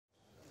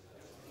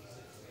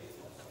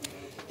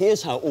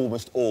Here's how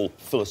almost all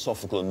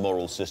philosophical and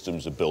moral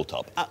systems are built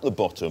up. At the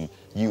bottom,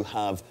 you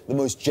have the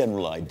most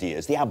general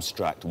ideas, the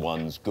abstract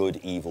ones, good,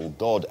 evil,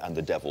 God and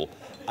the devil.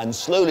 And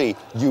slowly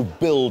you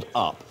build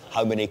up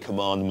how many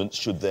commandments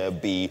should there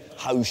be,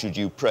 how should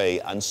you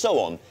pray, and so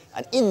on.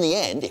 And in the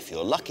end, if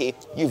you're lucky,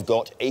 you've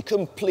got a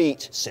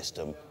complete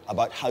system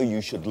about how you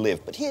should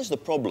live. But here's the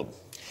problem.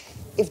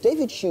 If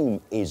David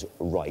Hume is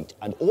right,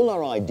 and all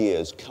our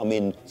ideas come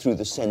in through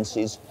the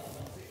senses,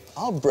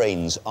 our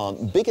brains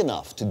aren't big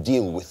enough to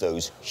deal with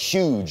those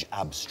huge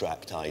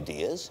abstract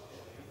ideas.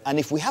 And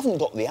if we haven't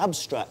got the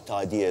abstract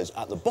ideas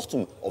at the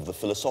bottom of the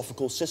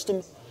philosophical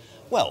system,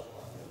 well,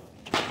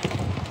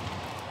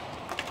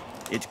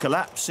 it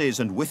collapses,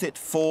 and with it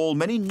fall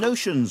many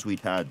notions we'd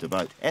had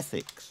about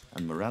ethics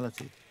and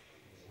morality.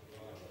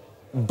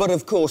 But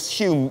of course,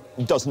 Hume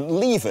doesn't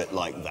leave it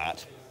like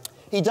that.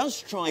 He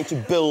does try to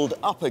build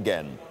up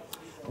again,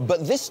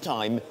 but this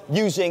time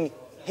using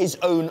his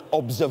own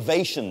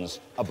observations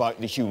about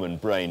the human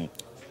brain,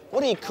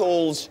 what he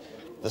calls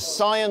the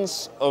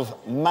science of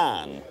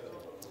man.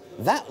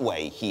 That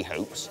way, he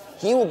hopes,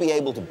 he will be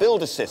able to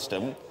build a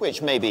system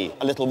which may be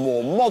a little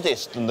more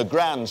modest than the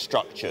grand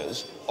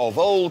structures of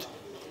old,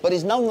 but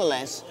is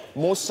nonetheless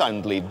more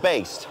soundly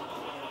based.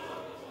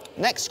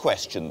 Next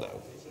question,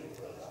 though.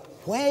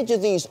 Where do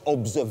these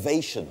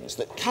observations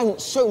that count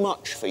so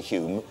much for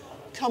Hume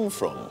come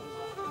from?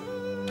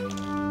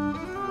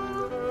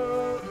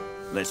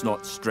 Let's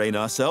not strain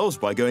ourselves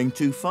by going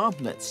too far.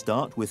 Let's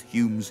start with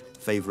Hume's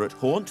favourite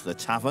haunt, the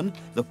tavern,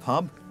 the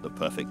pub, the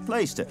perfect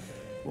place to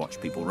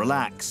watch people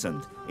relax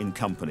and in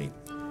company.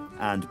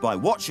 And by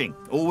watching,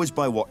 always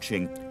by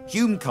watching,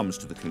 Hume comes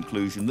to the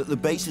conclusion that the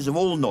basis of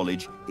all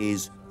knowledge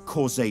is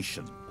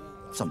causation,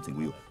 something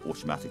we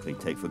automatically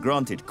take for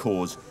granted,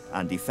 cause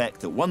and effect,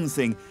 that one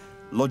thing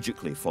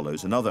logically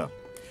follows another.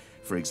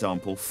 For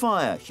example,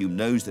 fire. Hume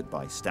knows that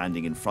by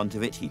standing in front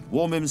of it, he'd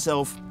warm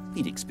himself.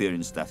 He'd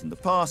experienced that in the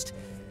past.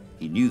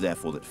 He knew,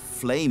 therefore, that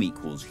flame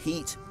equals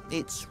heat.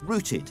 It's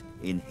rooted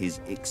in his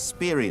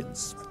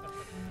experience.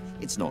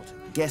 It's not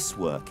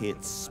guesswork,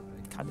 it's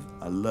kind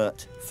of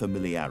alert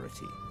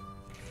familiarity.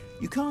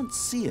 You can't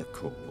see a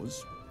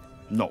cause,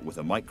 not with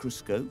a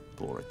microscope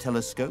or a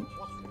telescope.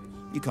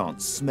 You can't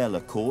smell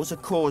a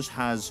cause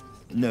has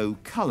no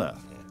colour.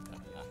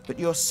 But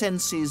your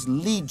senses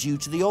lead you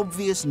to the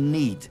obvious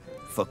need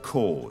for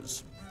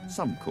cause,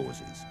 some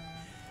causes.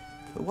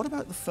 But what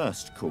about the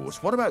first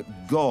cause? What about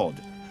God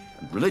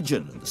and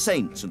religion and the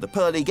saints and the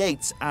pearly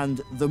gates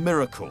and the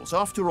miracles?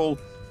 After all,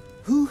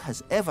 who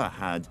has ever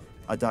had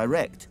a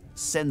direct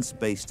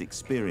sense-based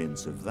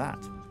experience of that?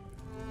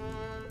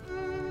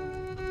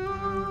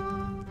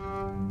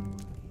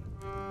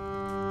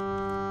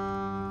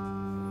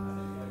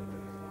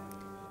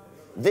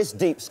 This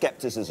deep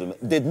scepticism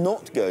did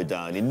not go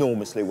down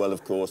enormously well,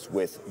 of course,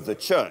 with the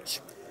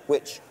Church,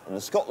 which, in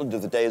the Scotland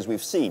of the day, as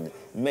we've seen,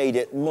 made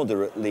it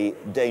moderately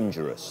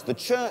dangerous. The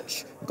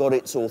Church got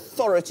its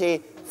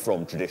authority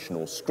from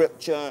traditional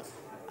scripture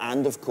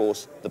and, of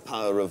course, the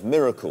power of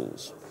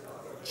miracles.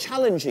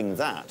 Challenging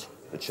that,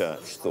 the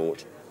Church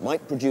thought,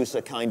 might produce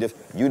a kind of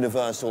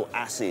universal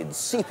acid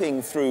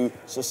seeping through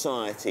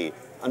society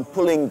and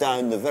pulling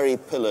down the very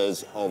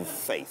pillars of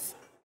faith.